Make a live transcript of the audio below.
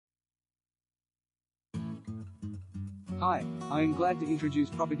Hi, I am glad to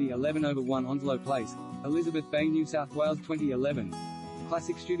introduce property 11/1 Onslow Place, Elizabeth Bay, New South Wales 2011.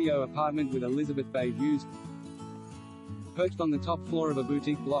 Classic studio apartment with Elizabeth Bay views. Perched on the top floor of a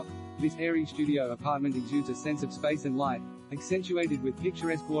boutique block, this airy studio apartment exudes a sense of space and light, accentuated with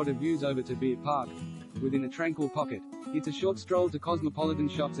picturesque water views over to Beer Park. Within a tranquil pocket, it's a short stroll to cosmopolitan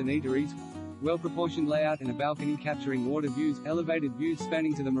shops and eateries. Well-proportioned layout and a balcony capturing water views, elevated views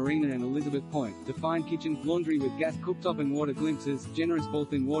spanning to the marina and Elizabeth Point, defined kitchen, laundry with gas cooktop and water glimpses, generous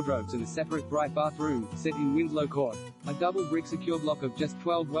built-in wardrobes and a separate bright bathroom, set in Winslow Court. A double brick secure block of just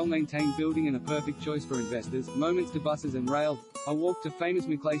 12 well-maintained building and a perfect choice for investors. Moments to buses and rail, a walk to famous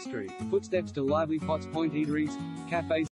Macleay Street, footsteps to lively Potts Point eateries, cafes.